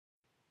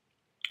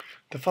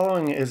The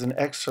following is an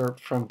excerpt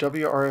from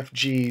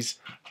WRFG's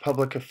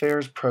public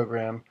affairs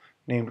program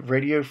named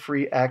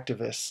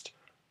RadionFreeAcivist,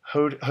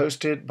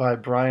 hosted by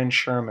Brian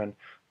Sherman.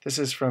 This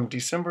is from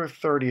December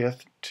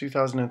 30th,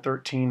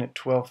 2013 at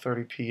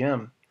 12:30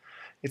 p.m.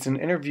 It's an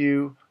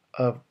interview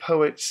of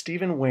poet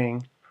Stephen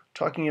Wing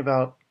talking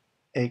about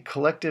a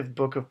collective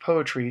book of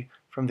poetry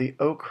from the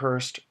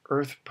Oakhurst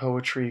Earth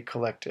Poetry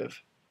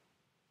Collective.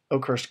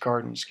 Oakhurst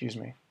Garden, excuse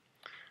me.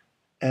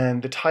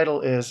 And the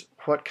title is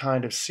What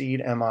Kind of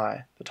Seed Am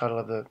I? The title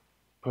of the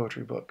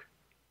poetry book.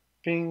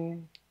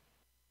 Bing.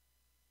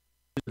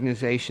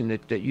 Organization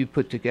that you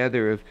put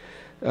together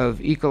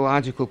of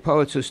ecological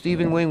poets. So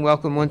Stephen Wing,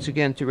 welcome once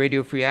again to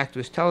Radio Free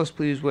Activist. Tell us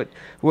please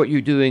what you're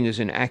doing as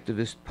an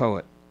activist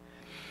poet.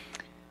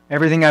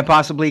 Everything I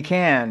possibly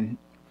can.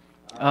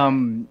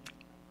 Part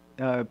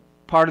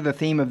of the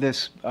theme of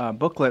this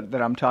booklet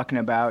that I'm talking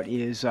about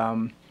is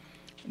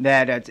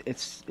that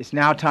it's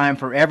now time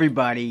for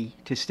everybody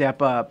to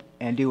step up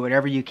and do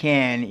whatever you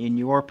can in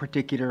your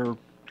particular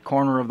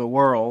corner of the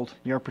world,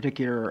 your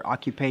particular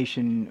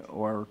occupation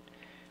or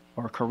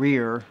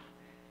career,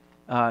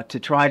 to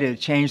try to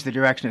change the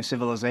direction of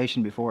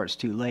civilization before it's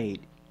too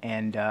late.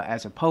 And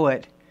as a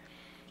poet,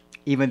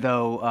 even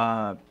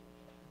though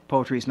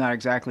poetry is not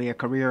exactly a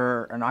career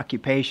or an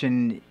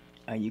occupation,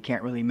 you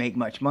can't really make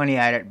much money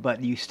at it, but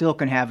you still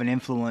can have an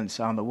influence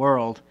on the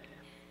world.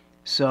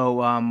 So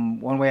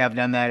one way I've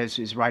done that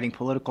is writing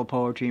political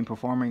poetry and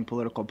performing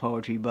political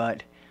poetry,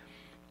 but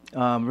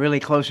really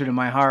closer to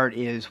my heart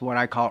is what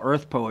I call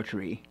earth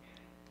poetry.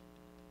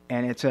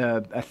 And it's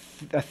a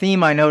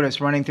theme I noticed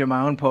running through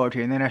my own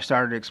poetry, and then I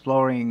started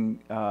exploring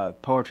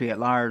poetry at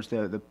large,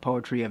 the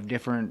poetry of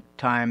different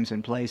times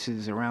and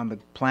places around the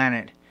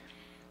planet.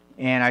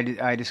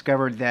 And I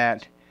discovered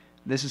that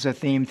this is a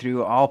theme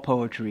through all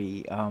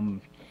poetry,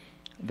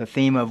 the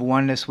theme of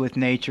oneness with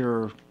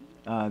nature,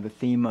 the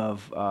theme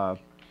of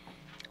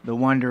the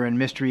wonder and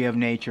mystery of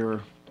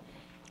nature,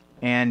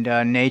 and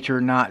nature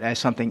not as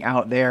something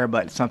out there,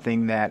 but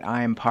something that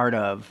I am part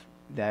of,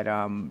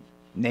 that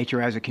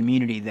nature as a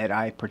community that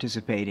I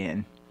participate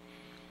in.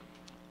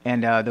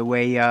 And the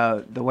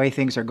way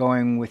things are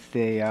going with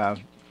the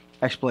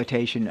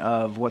exploitation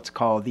of what's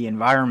called the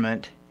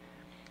environment,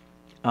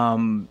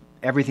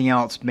 everything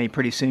else may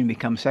pretty soon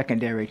become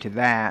secondary to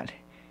that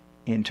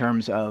in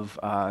terms of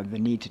the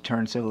need to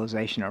turn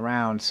civilization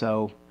around.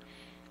 So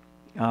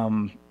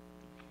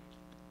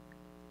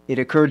it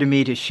occurred to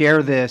me to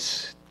share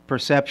this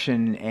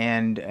perception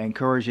and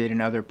encourage it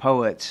in other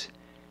poets.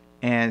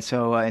 And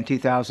so in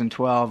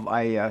 2012,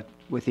 I,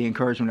 with the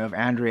encouragement of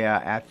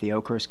Andrea at the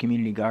Oakhurst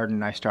Community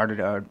Garden, I started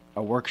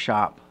a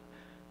workshop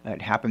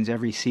that happens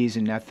every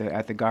season at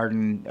the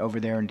garden over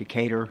there in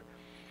Decatur.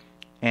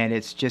 And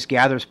it just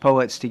gathers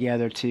poets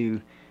together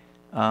to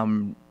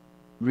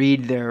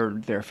read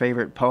their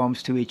favorite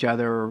poems to each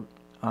other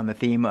on the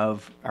theme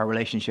of our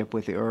relationship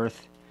with the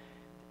earth.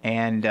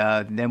 And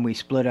then we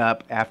split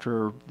up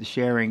after the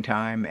sharing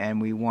time,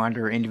 and we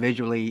wander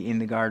individually in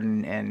the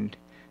garden and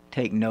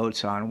take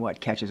notes on what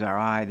catches our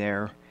eye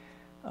there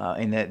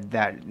in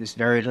this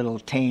very little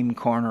tame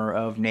corner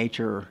of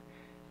nature.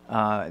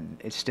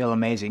 It's still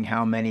amazing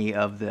how many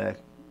of the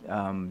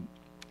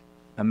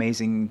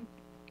amazing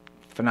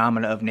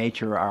phenomena of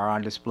nature are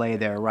on display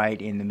there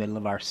right in the middle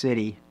of our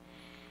city.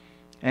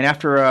 And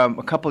after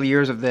a couple of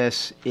years of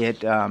this,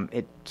 it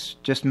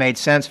just made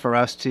sense for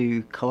us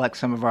to collect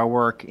some of our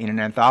work in an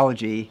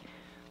anthology.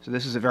 So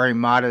this is a very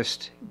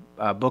modest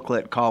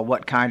booklet called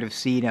What Kind of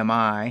Seed Am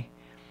I?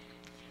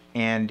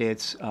 And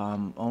it's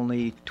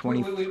only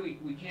 20...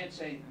 We can't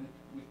say...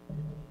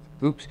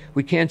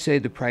 We can't say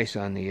the price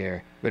on the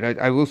air, but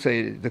I will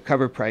say the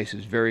cover price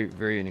is very,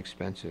 very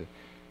inexpensive.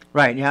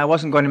 Right, yeah, I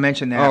wasn't going to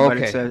mention that,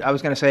 okay. But I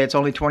was going to say it's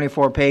only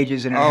 24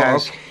 pages, and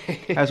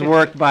it has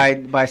work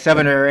by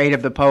 7 or 8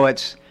 of the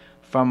poets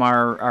from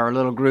our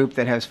little group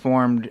that has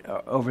formed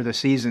over the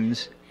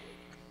seasons.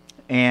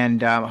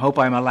 And I hope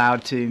I'm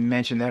allowed to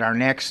mention that our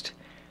next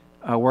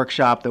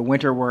workshop, the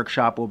winter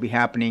workshop, will be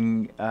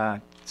happening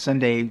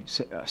Sunday,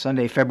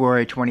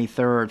 February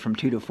 23rd from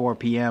 2 to 4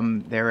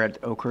 p.m. there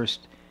at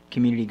Oakhurst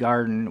Community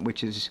Garden,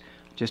 which is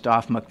just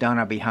off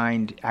McDonough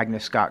behind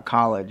Agnes Scott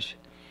College.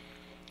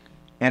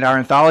 And our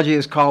anthology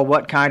is called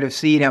What Kind of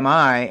Seed Am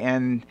I?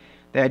 And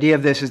the idea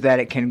of this is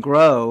that it can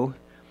grow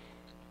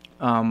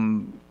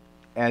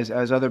as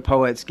other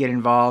poets get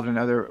involved and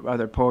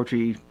other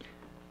poetry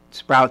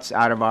sprouts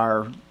out of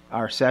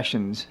our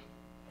sessions.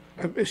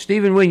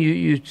 Stephen Wing,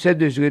 you said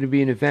there's going to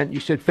be an event. You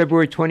said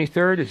February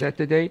 23rd. Is that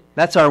the date?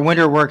 That's our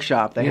winter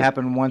workshop. They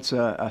happen once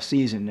a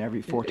season,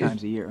 every 4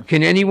 times a year.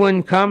 Can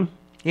anyone come?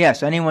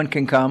 Yes, anyone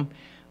can come.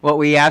 What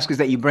we ask is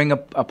that you bring a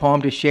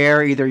poem to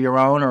share, either your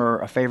own or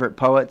a favorite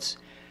poet's.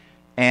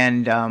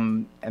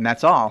 And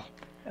that's all.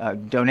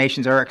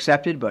 Donations are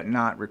accepted, but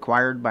not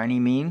required by any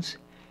means.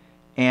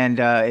 And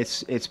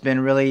it's been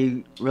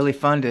really, really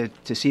fun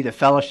to see the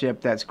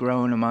fellowship that's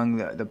grown among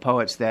the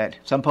poets. That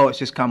some poets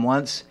just come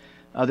once,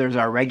 others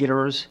are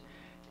regulars,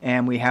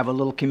 and we have a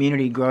little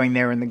community growing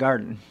there in the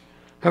garden.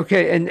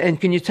 Okay,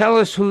 and can you tell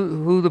us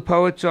who the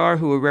poets are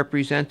who are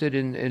represented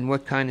in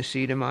What Kind of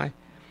Seed Am I?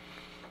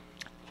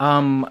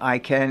 I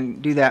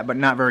can do that, but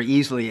not very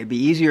easily. It'd be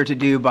easier to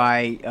do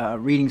by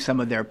reading some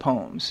of their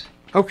poems.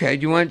 Okay,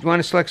 do you want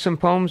to select some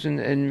poems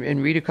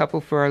and read a couple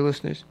for our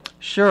listeners?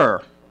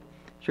 Sure.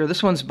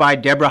 This one's by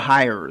Deborah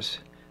Hires.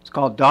 It's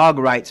called Dog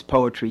Writes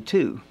Poetry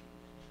Too.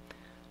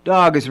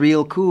 Dog is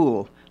real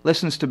cool,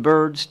 listens to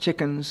birds,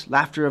 chickens,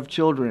 laughter of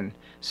children,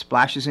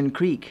 splashes in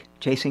creek,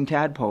 chasing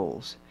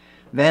tadpoles,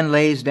 then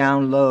lays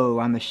down low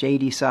on the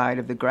shady side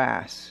of the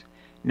grass,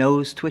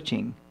 nose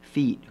twitching,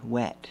 feet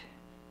wet.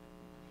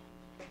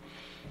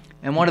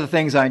 And one of the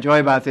things I enjoy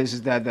about this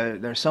is that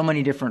there's so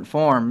many different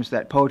forms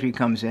that poetry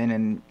comes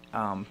in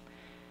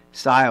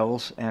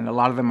styles, and a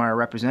lot of them are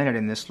represented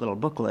in this little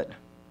booklet.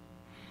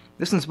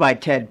 This one's by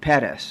Ted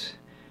Pettis,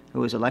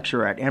 who is a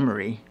lecturer at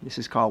Emory. This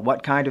is called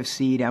What Kind of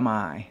Seed Am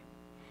I?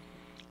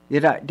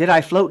 Did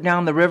I float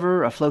down the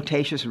river, a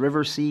flotacious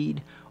river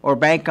seed, or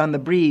bank on the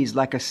breeze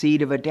like a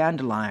seed of a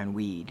dandelion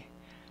weed?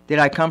 Did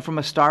I come from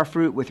a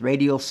starfruit with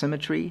radial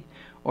symmetry,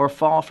 or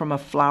fall from a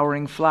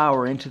flowering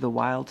flower into the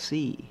wild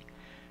sea?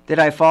 Did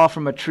I fall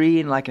from a tree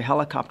and like a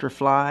helicopter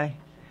fly?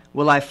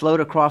 Will I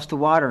float across the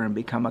water and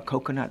become a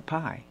coconut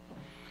pie?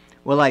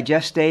 Will I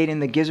gestate in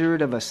the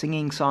gizzard of a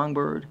singing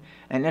songbird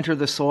and enter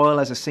the soil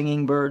as a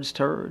singing bird's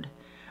turd?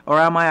 Or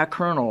am I a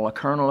kernel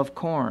of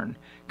corn,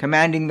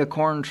 commanding the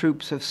corn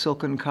troops of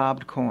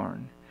silken-cobbed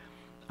corn?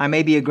 I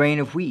may be a grain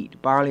of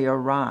wheat, barley, or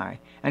rye,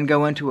 and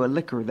go into a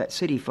liquor that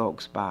city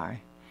folks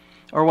buy.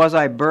 Or was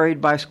I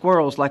buried by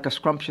squirrels like a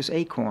scrumptious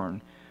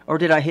acorn? Or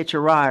did I hitch a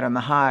ride on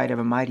the hide of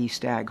a mighty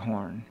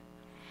staghorn?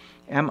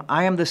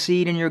 I am the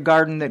seed in your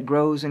garden that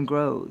grows and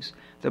grows,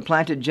 the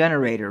planted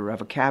generator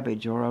of a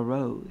cabbage or a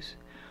rose,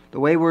 the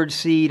wayward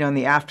seed on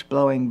the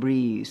aft-blowing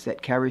breeze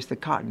that carries the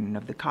cotton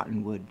of the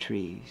cottonwood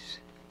trees.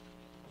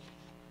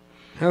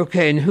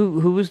 Okay, and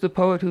who was the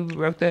poet who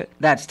wrote that?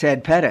 That's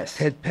Ted Pettis.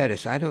 Ted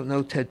Pettis. I don't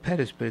know Ted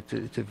Pettis, but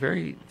it's a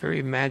very, very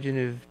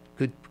imaginative,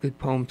 good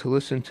poem to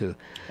listen to.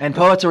 And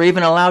poets are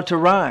even allowed to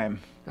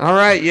rhyme. All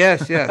right,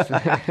 yes.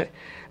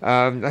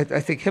 I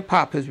think hip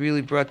hop has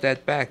really brought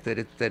that back. That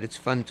it's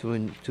fun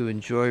to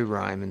enjoy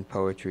rhyme and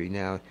poetry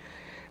now.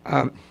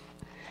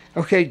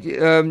 Okay,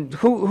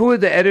 who are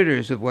the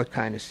editors of What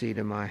Kind of Seed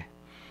Am I?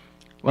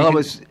 Well, it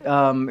was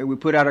we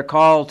put out a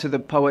call to the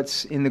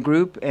poets in the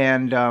group,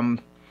 and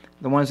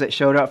the ones that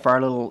showed up for our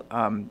little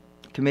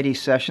committee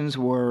sessions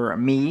were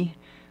me,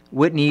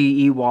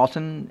 Whitney E.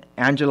 Walton,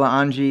 Angela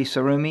Anji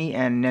Sarumi,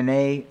 and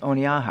Nene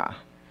Onyaha.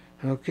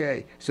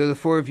 Okay, so the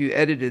four of you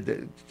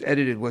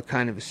edited What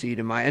Kind of a Seed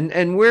Am I?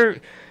 And we're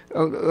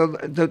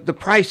the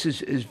price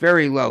is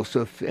very low.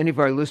 So if any of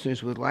our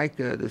listeners would like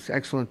this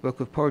excellent book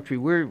of poetry,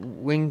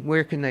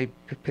 where can they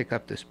pick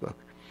up this book?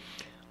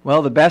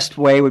 Well, the best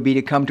way would be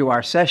to come to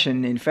our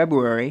session in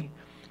February.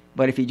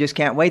 But if you just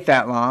can't wait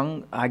that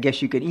long, I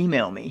guess you could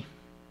email me.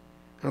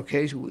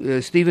 Okay,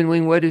 Stephen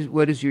Wing, what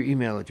is your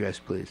email address,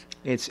 please?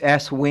 It's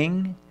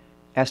swing,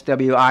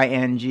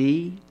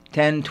 SWING,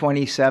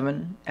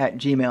 1027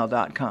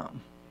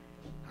 @gmail.com.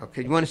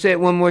 Okay, you want to say it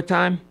one more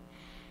time?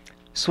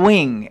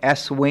 Swing,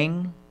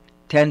 swing,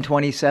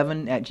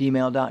 1027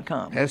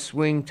 @gmail.com.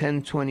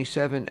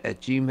 swing1027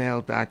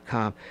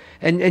 @gmail.com.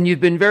 And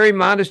you've been very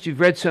modest. You've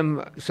read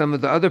some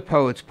of the other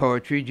poets'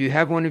 poetry. Do you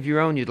have one of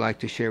your own you'd like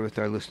to share with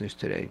our listeners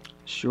today?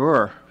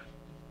 Sure.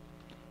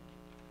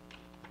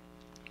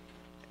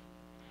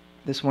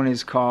 This one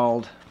is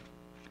called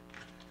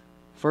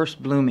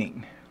First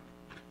Blooming.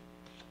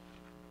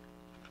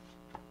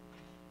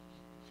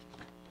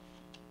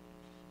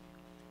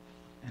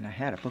 And I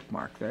had a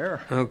bookmark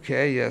there.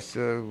 Okay, yes.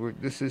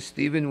 This is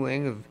Stephen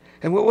Wing of,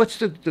 and what's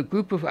the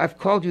group of? I've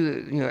called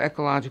you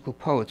ecological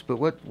poets, but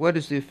what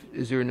is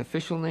there an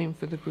official name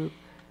for the group?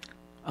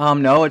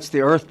 No, it's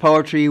the Earth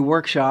Poetry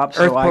Workshop.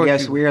 So I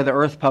guess we are the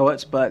Earth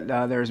Poets, but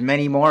there's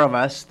many more of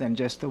us than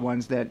just the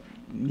ones that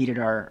meet at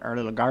our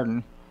little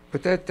garden.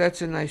 But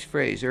that's a nice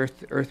phrase,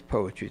 Earth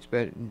Poetry. It's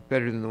better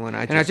than the one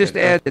I just. And I just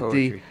add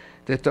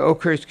that the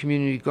Oakhurst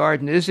Community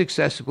Garden is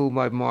accessible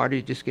by MARTA.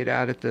 You just get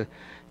out at the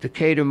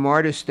Decatur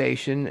MARTA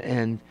station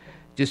and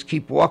just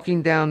keep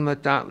walking down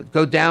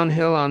go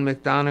downhill on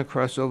McDonough,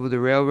 cross over the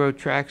railroad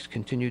tracks,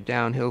 continue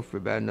downhill for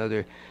about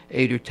another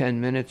 8 or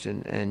 10 minutes,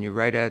 and you're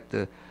right at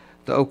the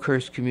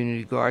Oakhurst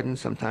Community Garden,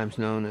 sometimes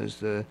known as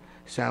the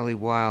Sally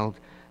Wild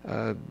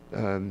Center.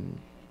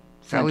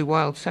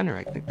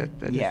 I think that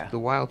is the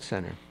Wild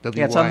Center.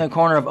 Yeah, it's on the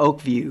corner of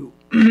Oakview,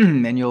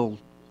 and you'll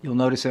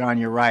notice it on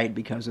your right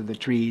because of the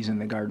trees and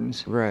the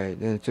gardens. Right,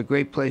 and it's a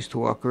great place to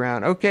walk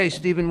around. Okay,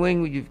 Stephen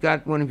Wing, you've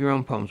got one of your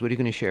own poems. What are you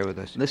going to share with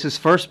us? This is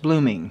First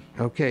Blooming.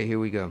 Okay, here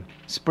we go.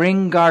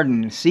 Spring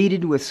garden,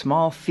 seeded with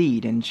small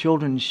feet and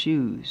children's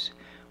shoes,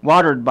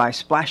 watered by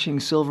splashing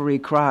silvery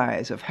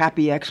cries of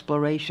happy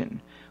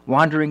exploration,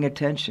 wandering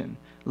attention,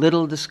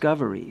 little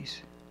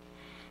discoveries.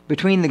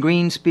 Between the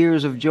green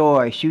spears of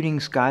joy shooting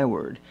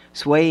skyward,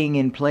 swaying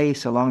in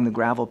place along the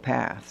gravel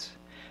paths,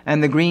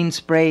 and the green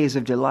sprays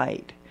of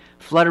delight,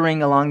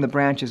 fluttering along the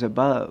branches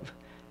above,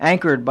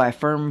 anchored by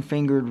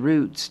firm-fingered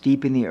roots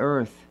deep in the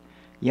earth,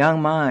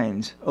 young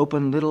minds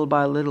open little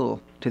by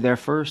little to their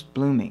first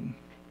blooming.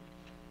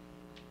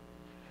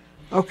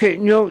 Okay,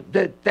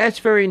 that's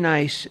very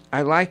nice.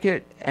 I like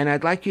it, and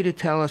I'd like you to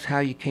tell us how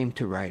you came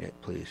to write it,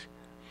 please.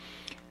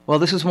 Well,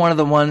 this is one of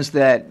the ones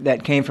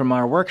that came from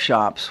our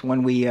workshops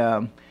when we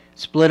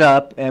split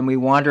up and we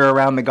wander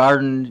around the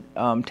garden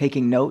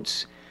taking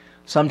notes.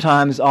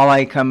 Sometimes all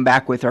I come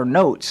back with are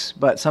notes,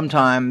 but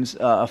sometimes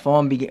a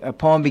poem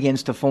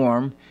begins to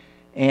form,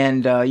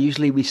 and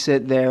usually we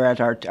sit there at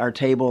our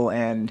table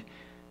and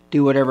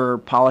do whatever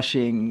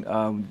polishing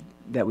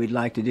that we'd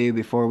like to do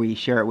before we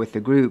share it with the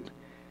group.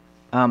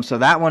 So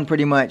that one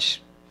pretty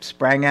much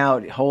sprang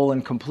out whole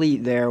and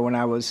complete there when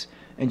I was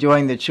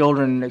enjoying the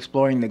children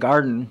exploring the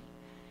garden.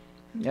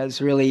 It's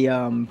really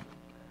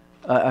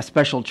a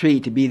special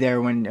treat to be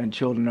there when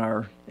children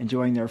are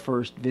enjoying their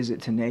first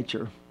visit to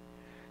nature.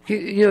 I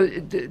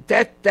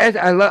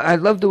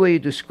love the way you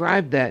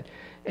described that,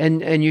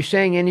 and you're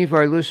saying any of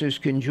our listeners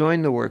can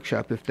join the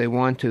workshop if they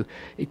want to.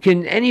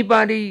 Can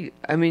anybody?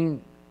 I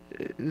mean,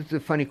 this is a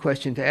funny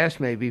question to ask,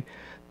 maybe,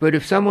 but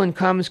if someone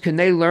comes, can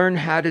they learn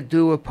how to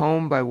do a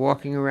poem by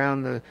walking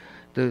around the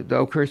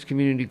Oakhurst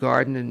Community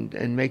Garden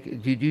and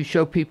make? Did you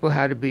show people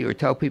how to be, or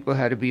tell people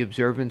how to be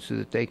observant so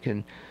that they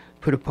can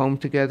put a poem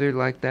together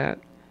like that?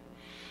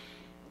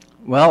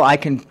 Well, I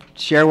can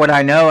share what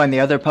I know, and the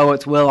other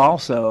poets will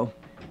also.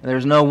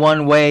 There's no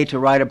one way to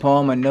write a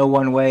poem and no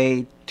one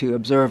way to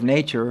observe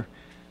nature,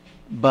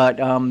 but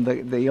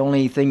the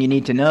only thing you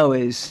need to know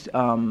is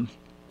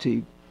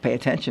to pay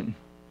attention.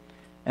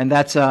 And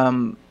that's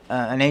an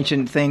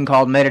ancient thing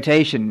called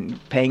meditation,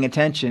 paying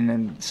attention,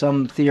 and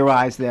some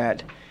theorize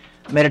that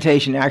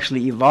meditation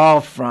actually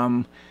evolved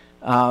from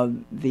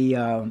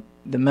the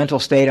mental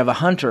state of a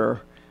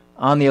hunter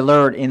on the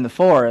alert in the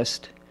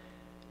forest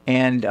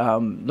and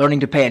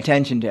learning to pay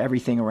attention to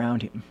everything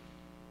around him.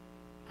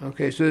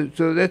 Okay, so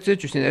that's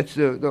interesting. That's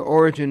the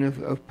origin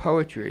of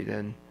poetry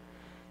then,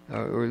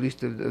 or at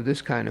least of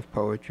this kind of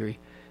poetry.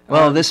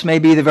 Well, this may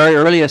be the very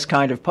earliest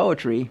kind of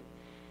poetry.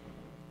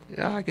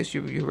 Yeah, I guess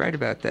you're right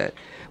about that.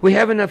 We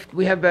have enough.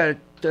 We have about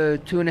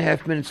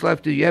 2.5 minutes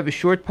left. Do you have a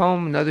short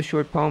poem, another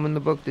short poem in the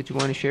book that you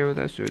want to share with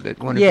us, or that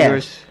one of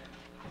yours?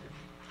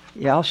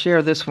 Yeah, I'll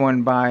share this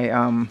one by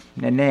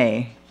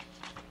Nene.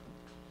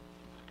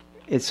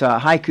 It's a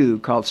haiku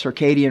called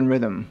Circadian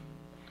Rhythm.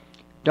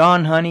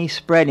 Dawn honey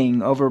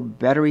spreading over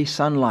buttery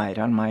sunlight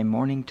on my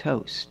morning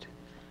toast.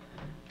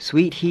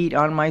 Sweet heat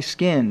on my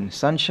skin,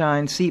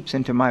 sunshine seeps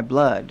into my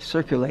blood,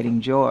 circulating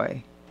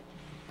joy.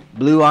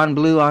 Blue on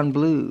blue on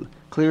blue,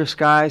 clear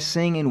skies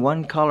sing in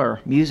one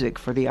color, music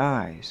for the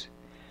eyes.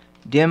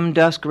 Dim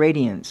dusk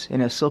radiance in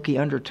a silky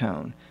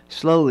undertone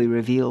slowly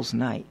reveals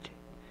night.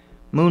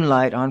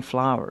 Moonlight on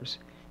flowers,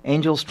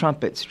 angels'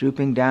 trumpets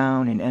drooping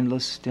down in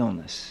endless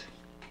stillness.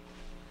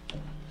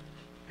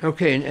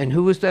 Okay, and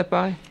who was that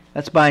by?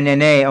 That's by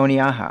Nene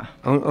Oniaha.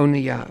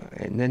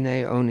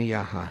 Nene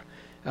Oniaha.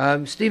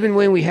 Stephen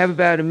Wing, we have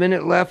about a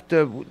minute left.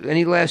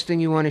 Any last thing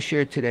you want to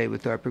share today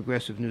with our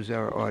Progressive News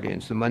Hour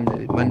audience, the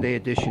Monday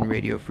edition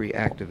Radio Free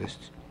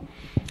Activists?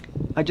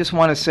 I just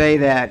want to say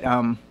that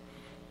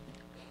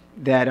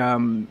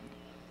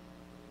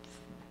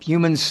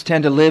humans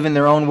tend to live in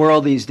their own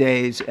world these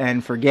days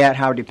and forget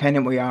how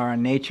dependent we are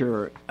on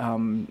nature.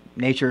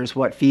 Nature is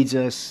what feeds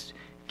us,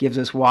 gives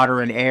us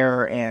water and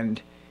air,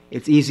 and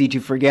it's easy to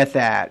forget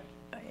that,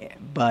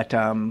 but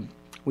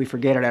we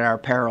forget it at our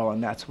peril,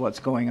 and that's what's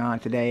going on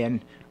today.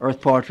 And Earth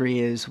Poetry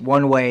is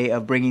one way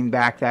of bringing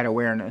back that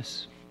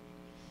awareness.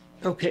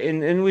 Okay,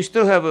 and we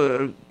still have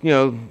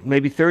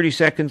maybe 30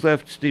 seconds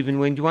left, Stephen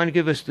Wing. Do you want to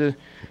give us the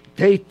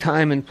date,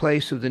 time, and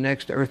place of the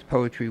next Earth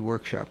Poetry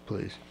workshop,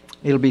 please?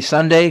 It'll be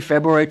Sunday,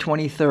 February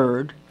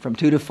 23rd, from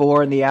 2 to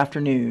 4 in the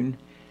afternoon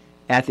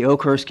at the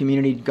Oakhurst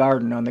Community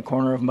Garden on the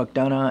corner of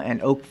McDonough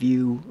and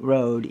Oakview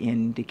Road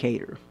in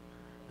Decatur.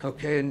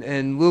 Okay,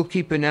 and we'll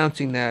keep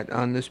announcing that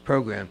on this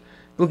program.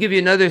 We'll give you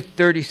another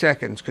 30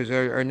 seconds because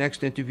our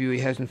next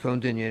interviewee hasn't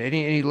phoned in yet.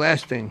 Any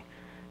last thing,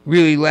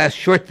 really last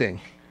short thing,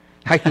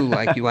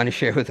 haiku-like you want to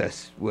share with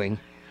us, Wing?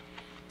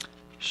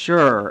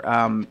 Sure.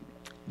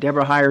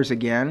 Deborah Hires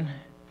again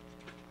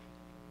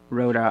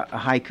wrote a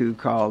haiku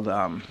called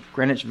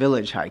Greenwich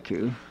Village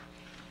Haiku.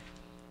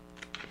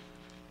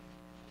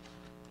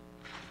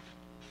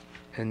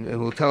 And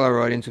we'll tell our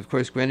audience, of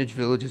course, Greenwich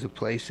Village is a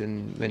place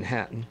in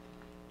Manhattan.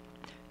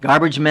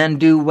 Garbage men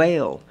do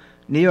wail.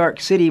 New York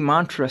City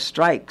mantra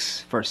strikes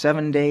for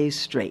 7 days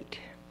straight.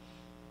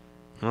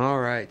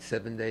 All right,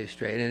 7 days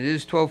straight. And it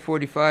is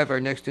 12:45. Our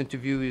next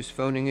interview is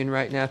phoning in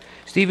right now.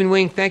 Stephen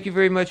Wing, thank you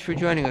very much for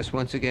joining us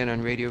once again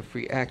on Radio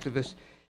Free Activist.